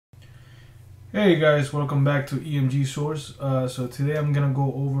Hey guys, welcome back to EMGsource. So today I'm gonna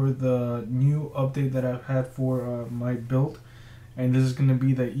go over the new update that I've had for my build, and this is gonna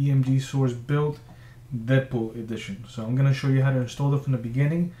be the EMGsource Build Deadpool Edition. So I'm gonna show you how to install it from the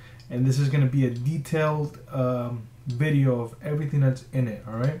beginning, and this is gonna be a detailed video of everything that's in it.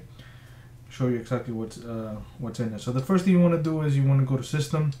 All right, show you exactly what's in it. So the first thing you want to do is you want to go to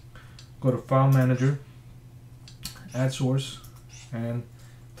System, go to File Manager, Add Source, and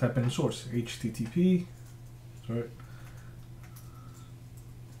type in source http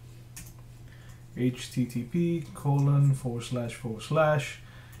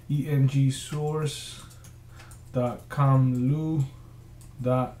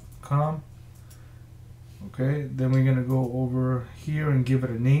emgsource.com. Okay, then we're gonna go over here and give it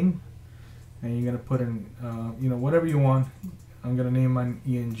a name, and you're gonna put in whatever you want. I'm gonna name mine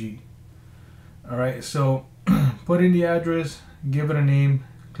ENG. All right, so put in the address, give it a name,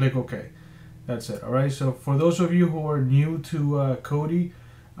 click OK. That's it. All right. So for those of you who are new to Kodi,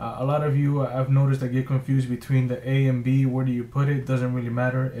 a lot of you I've noticed that get confused between the A and B. Where do you put it? Doesn't really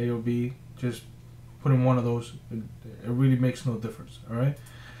matter. A or B. Just put in one of those. It really makes no difference. All right.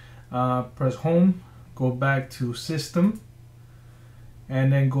 Press Home. Go back to System,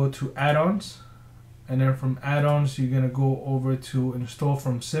 and then go to Addons, and then from Addons you're gonna go over to Install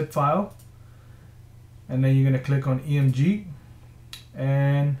from zip file, and then you're gonna click on EMG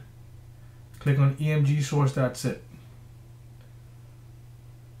and click on EMGsource.zip.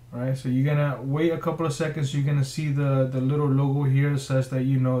 Alright, so you're gonna wait a couple of seconds. You're gonna see the little logo here that says that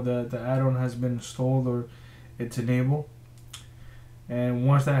the add-on has been installed or it's enabled. And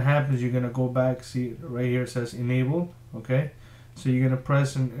once that happens, you're gonna go back. See right here it says enable. Okay, so you're gonna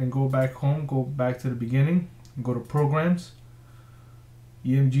press and go back home, go back to the beginning, and go to Programs,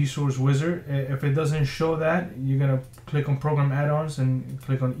 EMGsource Wizard. If it doesn't show that, you're gonna click on Program Add-ons and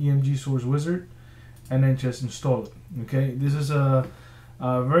click on EMGsource Wizard, and then just install it. Okay, this is a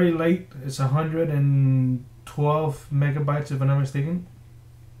very light. It's 112 megabytes if I'm not mistaken.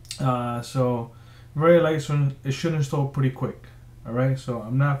 So very light, so it should install pretty quick. All right, so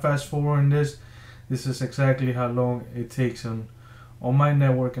I'm not fast forwarding this. This is exactly how long it takes on my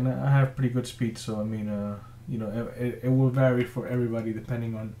network, and I have pretty good speed. So I mean, it will vary for everybody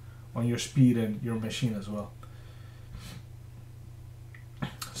depending on your speed and your machine as well.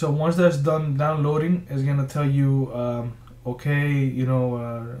 So once that's done downloading, it's gonna tell you okay,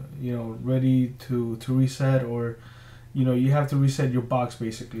 ready to reset, or you have to reset your box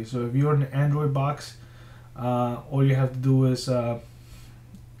basically. So if you're an Android box, all you have to do is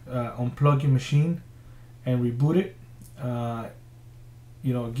unplug your machine and reboot it.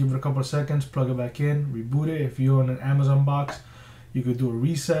 Give it a couple of seconds, plug it back in, reboot it. If you're on an Amazon box, you could do a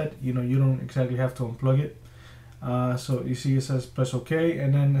reset. You don't exactly have to unplug it. So you see it says press OK,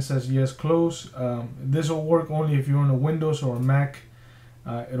 and then it says yes, close. This will work only if you're on a Windows or a Mac.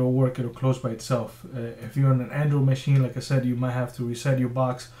 It'll work, it'll close by itself. If you're on an Android machine, like I said, you might have to reset your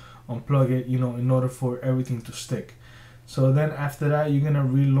box, unplug it, in order for everything to stick. So then after that, you're gonna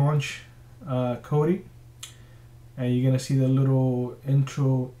relaunch Kodi, and you're gonna see the little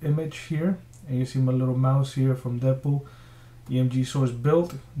intro image here, and you see my little mouse here from Deadpool, EMGsource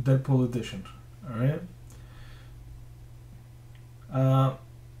Build Deadpool Edition. All right.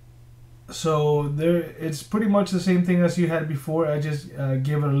 So there, it's pretty much the same thing as you had before. I just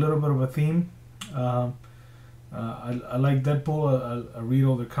gave it a little bit of a theme. I like Deadpool. I read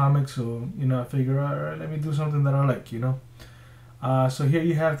all the comics, so I figure, all right, let me do something that I like. So here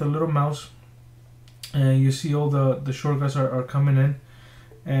you have the little mouse, and you see all the shortcuts are coming in,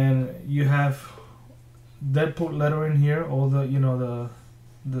 and you have Deadpool lettering here, all the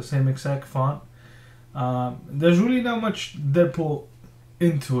same exact font. There's really not much Deadpool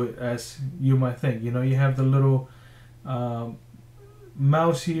into it as you might think. You have the little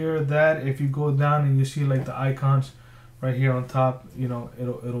mouse here, that if you go down and you see like the icons right here on top,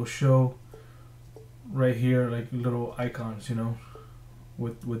 it'll show right here like little icons,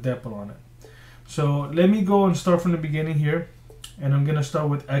 with Deadpool on it. So let me go and start from the beginning here, and I'm gonna start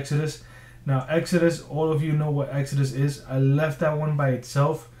with Exodus. Now Exodus, all of you know what Exodus is. I left that one by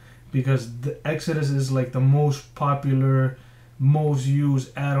itself because the Exodus is like the most popular, most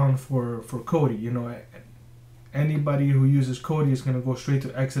used add-on for Kodi. Anybody who uses Kodi is going to go straight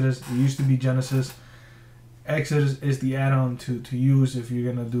to Exodus. It used to be Genesis. Exodus is the add-on to use if you're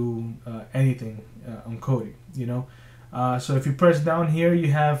going to do anything on Kodi. So if you press down here,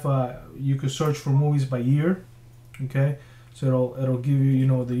 you have you could search for movies by year. Okay, so it'll give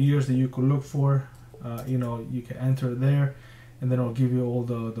you the years that you could look for. You can enter there, and then it'll give you all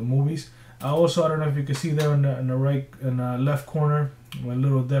the movies. Also, I don't know if you can see there in the right and left corner, my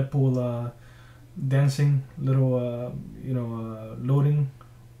little Deadpool dancing little loading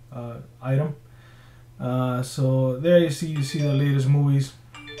item. So there you see the latest movies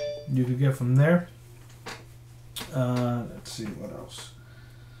you could get from there. Let's see what else.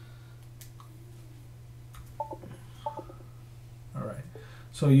 Alright,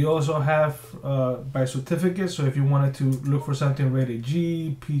 so you also have by certificate. So if you wanted to look for something rated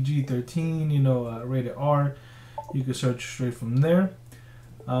G, PG-13, rated R, you can search straight from there.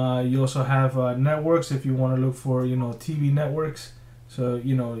 You also have networks if you want to look for TV networks. So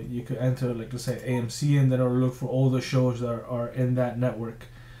you could enter, like, let's say AMC, and then it'll look for all the shows that are in that network.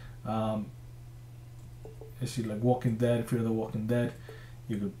 You see, like Walking Dead. If you're the Walking Dead,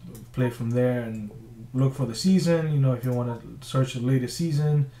 you could play from there and look for the season. If you want to search the latest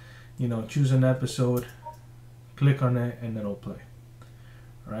season, choose an episode, click on it, and it'll play.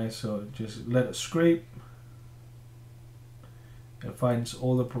 Alright, so just let it scrape. It finds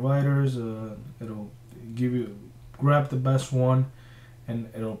all the providers. It'll grab the best one, and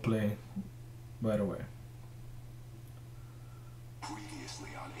it'll play right away.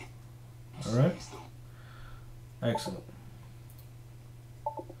 Alright, excellent.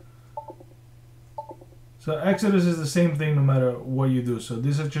 So Exodus is the same thing no matter what you do. So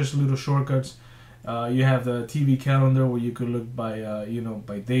these are just little shortcuts. You have the TV calendar where you could look by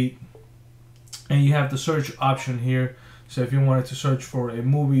by date, and you have the search option here. So if you wanted to search for a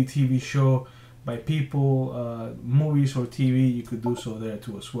movie, TV show by people, movies or TV, you could do so there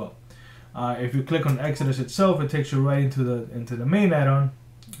too as well. If you click on Exodus itself, it takes you right into the main add-on,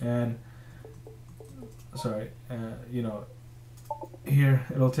 and here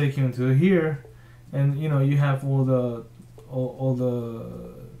it'll take you into here, and you have all the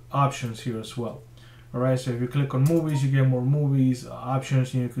options here as well. Alright, so if you click on movies, you get more movies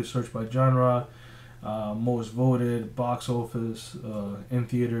options. You could search by genre, most voted, box office, in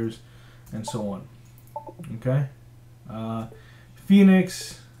theaters, and so on. Okay,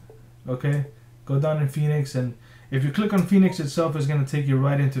 Phoenix. Okay, go down in Phoenix, and if you click on Phoenix itself, it's going to take you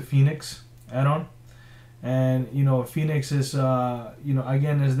right into Phoenix add-on. And Phoenix is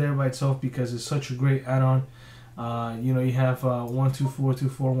again is there by itself because it's such a great add-on. You have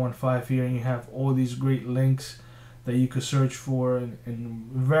 1242415 here, and you have all these great links that you could search for in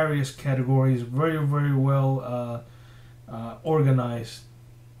various categories. Very, very well organized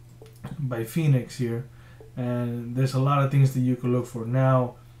by Phoenix here, and there's a lot of things that you could look for.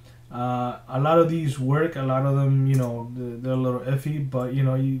 Now a lot of these work, a lot of them they're a little iffy, but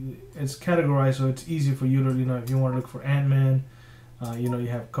it's categorized, so it's easy for you to if you want to look for Ant-Man, you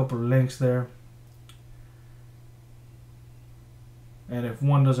have a couple of links there, and if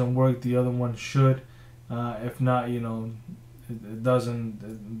one doesn't work, the other one should. If not, it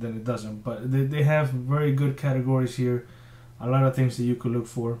doesn't, then it doesn't. But they have very good categories here. A lot of things that you could look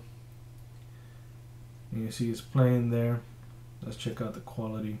for. And you see it's playing there. Let's check out the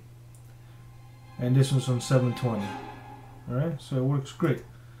quality. And this one's on 720. Alright, so it works great.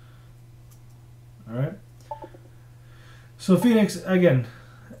 Alright. So Phoenix, again,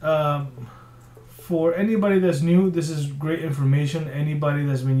 for anybody that's new, this is great information. Anybody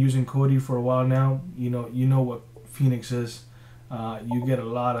that's been using Kodi for a while now, you know what Phoenix is. You get a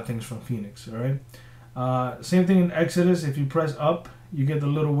lot of things from Phoenix. All right. Same thing in Exodus. If you press up, you get the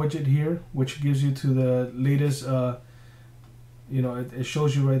little widget here, which gives you to the latest. It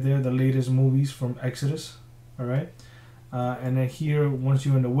shows you right there the latest movies from Exodus. All right. And then here, once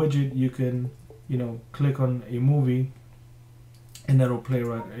you're in the widget, you can click on a movie, and it'll play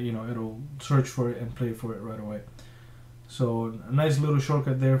right, it'll search for it and play for it right away. So a nice little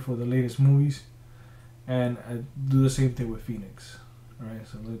shortcut there for the latest movies, and I do the same thing with Phoenix. All right,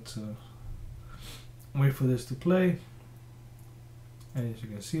 so let's wait for this to play, and as you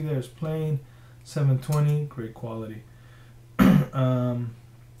can see there, it's playing 720, great quality.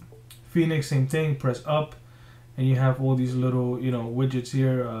 Phoenix, same thing. Press up, and you have all these little widgets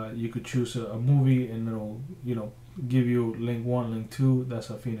here. You could choose a movie, and it'll give you link 1, link 2. That's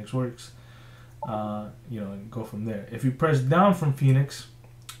how Phoenix works. And go from there. If you press down from Phoenix,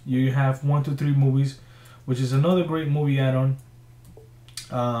 you have 1, 2, 3 movies, which is another great movie add-on.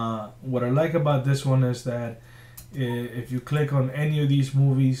 What I like about this one is that if you click on any of these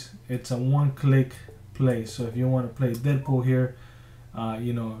movies, it's a one-click play. So if you want to play Deadpool here,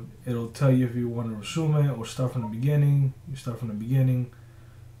 it'll tell you if you want to resume it or start from the beginning. You start from the beginning.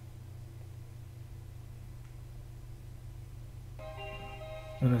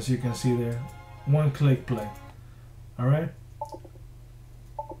 And as you can see there, one-click play. Alright?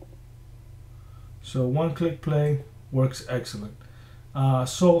 So one-click play works excellent.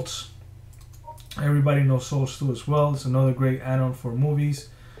 Salts. Everybody knows Salts too as well. It's another great add-on for movies.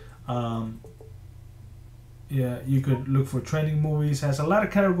 yeah, you could look for trending movies. Has a lot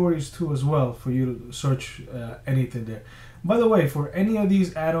of categories too as well for you to search anything there. By the way, for any of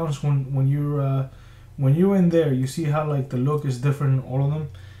these add-ons, when you're in there, you see how like the look is different in all of them.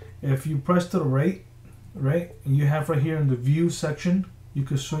 If you press to the right, and you have right here in the view section, you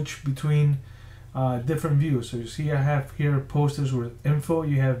could switch between different views. So you see, I have here posters with info.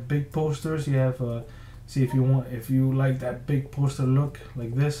 You have big posters. You have see if you like that big poster look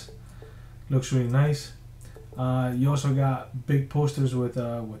like this, looks really nice. You also got big posters with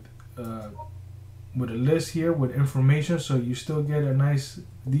a list here with information, so you still get a nice,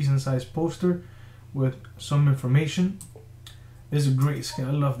 decent sized poster with some information. This is a great skin.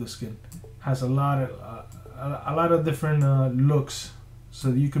 I love this skin. Has a lot of different looks, so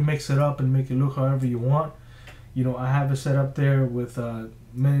you can mix it up and make it look however you want. You know, I have it set up there with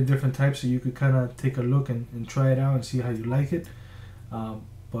many different types, so you could kind of take a look and try it out and see how you like it.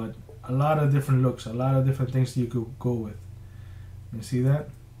 But a lot of different looks, a lot of different things that you could go with. You see that?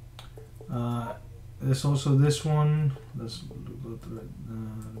 There's also this one. Let's go through it.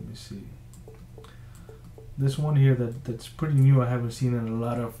 Let me see. This one here that's pretty new. I haven't seen it.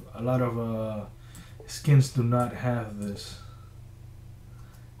 A lot of skins do not have this.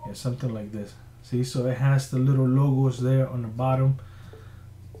 Yeah, something like this. See, so it has the little logos there on the bottom.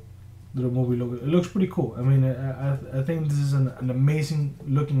 Little movie logo. It looks pretty cool. I mean, I think this is an amazing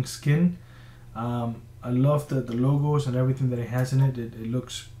looking skin. I love the logos and everything that it has in it. It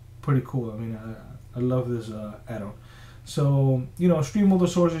looks pretty cool. I mean, I love this add-on. So, you know, stream all the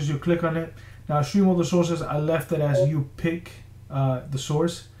sources, you click on it. Now, stream all the sources, I left it as you pick the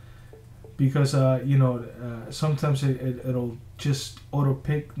source, because, you know, sometimes it'll just auto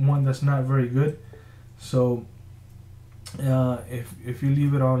pick one that's not very good. So, if you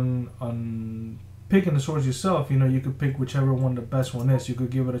leave it on picking the source yourself, you know, you could pick whichever one the best one is. You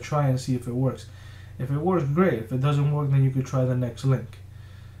could give it a try and see if it works. If it works, great. If it doesn't work, then you could try the next link.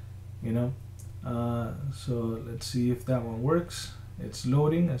 You know, so let's see if that one works. It's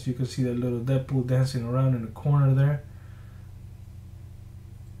loading. As you can see, that little Deadpool dancing around in the corner there.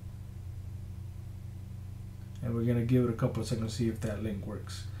 And we're gonna give it a couple of seconds to see if that link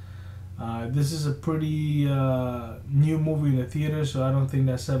works. This is a pretty new movie in the theater, so I don't think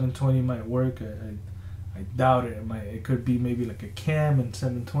that 720 might work. I doubt it. It could be maybe like a cam in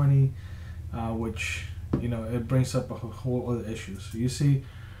 720, which, you know, it brings up a whole other issue. So you see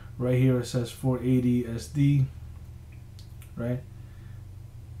right here it says 480 SD, right?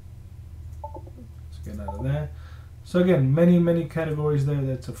 Let's get out of that. So again, many categories there.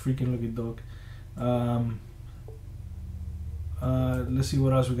 That's a freaking looking dog. Let's see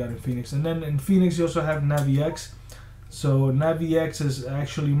what else we got in Phoenix. And then in Phoenix you also have Navix. So Navix is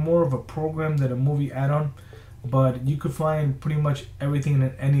actually more of a program than a movie add-on, but you could find pretty much everything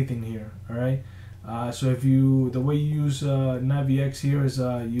and anything here. All right. So the way you use Navix here is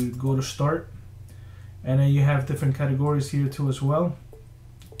you go to start, and then you have different categories here too as well.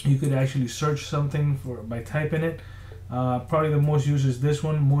 You could actually search something by typing it. Probably the most used is this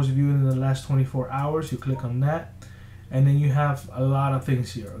one, most viewed in the last 24 hours. You click on that, and then you have a lot of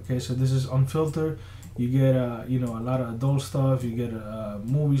things here. Okay, so this is unfiltered. You get you know, a lot of adult stuff. You get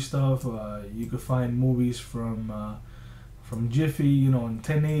movie stuff. You could find movies from Jiffy, you know, in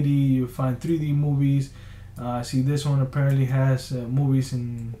 1080. You find 3D movies. See, this one apparently has movies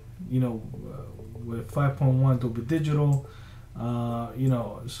in, you know, with 5.1 Dolby Digital. You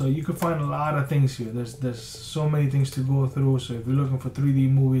know, so you could find a lot of things here. There's so many things to go through. So if you're looking for 3D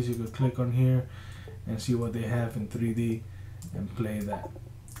movies, you could click on here and see what they have in 3D and play that,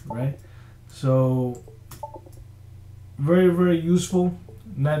 right? So very useful.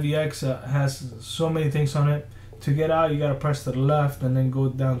 Navix has so many things on it. To get out, you gotta press to the left and then go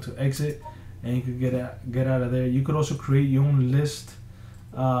down to exit, and you could get out of there. You could also create your own list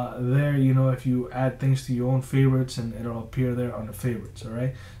there, you know, if you add things to your own favorites, and it'll appear there on the favorites. All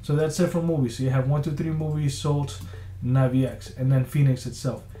right, so that's it for movies. So you have 1, 2, 3 movies, Salt, Navix, and then Phoenix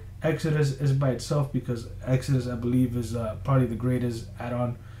itself. Exodus is by itself because Exodus, I believe, is probably the greatest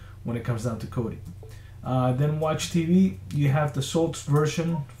add-on when it comes down to Kodi. Then Watch TV, you have the Salt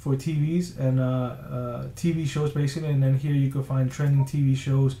version for TVs and TV shows basically, and then here you can find trending TV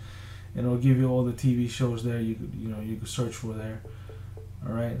shows, and it'll give you all the TV shows there. You could search for there.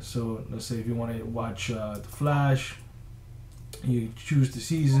 All right, so let's say if you want to watch The Flash, you choose the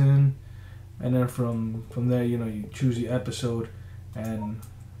season, and then from there, you know, you choose the episode, and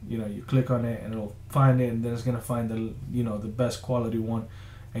you know, you click on it and it'll find it, and then it's gonna find the, you know, the best quality one,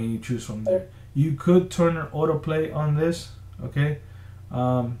 and you choose from there. You could turn an autoplay on this, okay,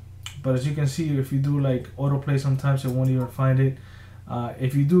 but as you can see, if you do like autoplay, sometimes it won't even find it.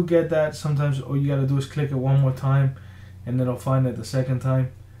 If you do get that, sometimes all you gotta do is click it one more time, and it'll find it the second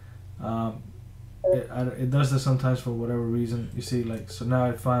time. It does this sometimes for whatever reason. You see, like, so now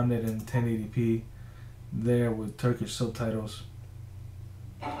I found it in 1080p there with Turkish subtitles.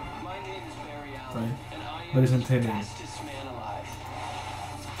 My name is Barry Allen, Right? and I But am it's in the 1080. fastest man alive.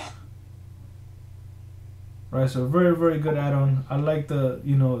 Right, so very, very good add-on. I like the,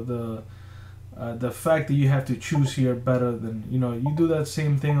 you know, the fact that you have to choose here better than, you know, you do that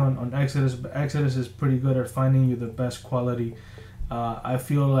same thing on Exodus, but Exodus is pretty good at finding you the best quality. I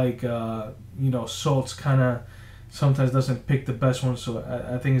feel like, you know, Salt's kind of sometimes doesn't pick the best one, so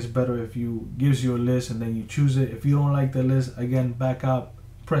I think it's better if you gives you a list and then you choose it. If you don't like the list, again, back up,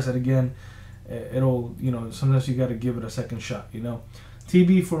 press it again. It'll, you know, sometimes you got to give it a second shot, you know.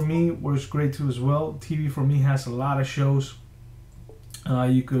 TV for me works great too as well. TV for me has a lot of shows.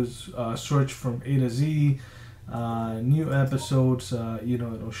 You could search from A to Z, new episodes. You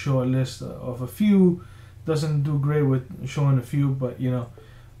know, it'll show a list of a few. Doesn't do great with showing a few, but you know,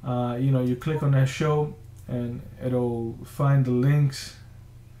 you click on that show and it'll find the links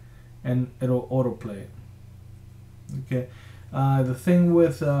and it'll autoplay it. Okay, the thing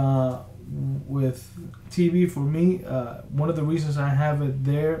with TV for me, one of the reasons I have it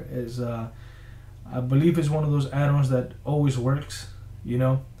there is I believe it's one of those add-ons that always works. You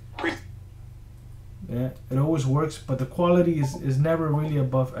know, yeah, it always works, but the quality is never really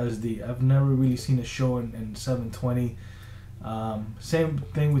above SD. I've never really seen a show in 720. Same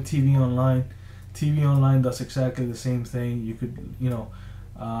thing with TV Online. TV Online does exactly the same thing. You could, you know,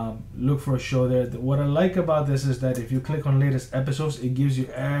 look for a show there. What I like about this is that if you click on latest episodes, it gives you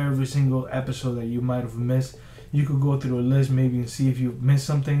every single episode that you might have missed. You could go through a list maybe and see if you've missed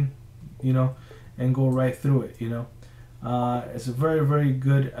something, you know, and go right through it, you know. It's a very, very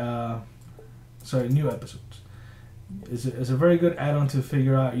good, new episodes. It's a very good add-on to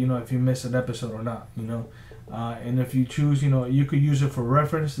figure out, you know, if you missed an episode or not, you know. And if you choose, you know, you could use it for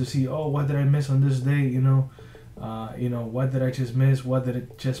reference to see, oh, what did I miss on this day, you know. What did I just miss? What did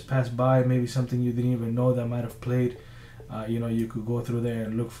it just pass by? Maybe something you didn't even know that might have played. You know, you could go through there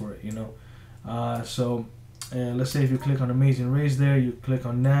and look for it, you know. Let's say if you click on Amazing Race there, you click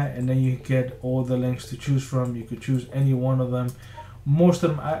on that, and then you get all the links to choose from. You could choose any one of them. Most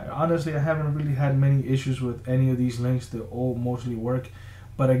of them, honestly, I haven't really had many issues with any of these links. They all mostly work.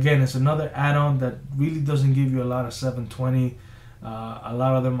 But again, it's another add-on that really doesn't give you a lot of 720. A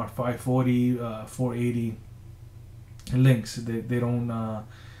lot of them are 540, 480 links. They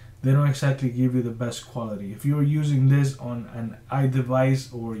don't exactly give you the best quality. If you're using this on an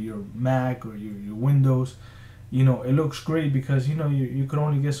iDevice or your Mac or your Windows, you know, it looks great because, you know, you can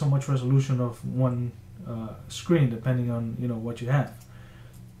only get so much resolution of one screen depending on, you know, what you have.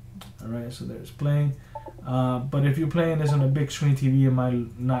 Alright, so there's playing. But if you're playing this on a big screen TV, it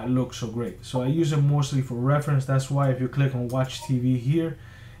might not look so great. So I use it mostly for reference. That's why if you click on Watch TV here,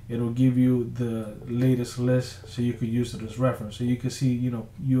 it'll give you the latest list, so you could use it as reference. So you can see, you know,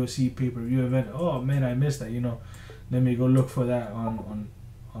 UFC pay-per-view event. Oh man, I missed that. You know, let me go look for that on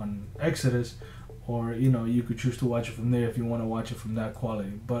Exodus, or you know, you could choose to watch it from there if you want to watch it from that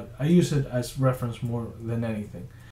quality. But I use it as reference more than anything.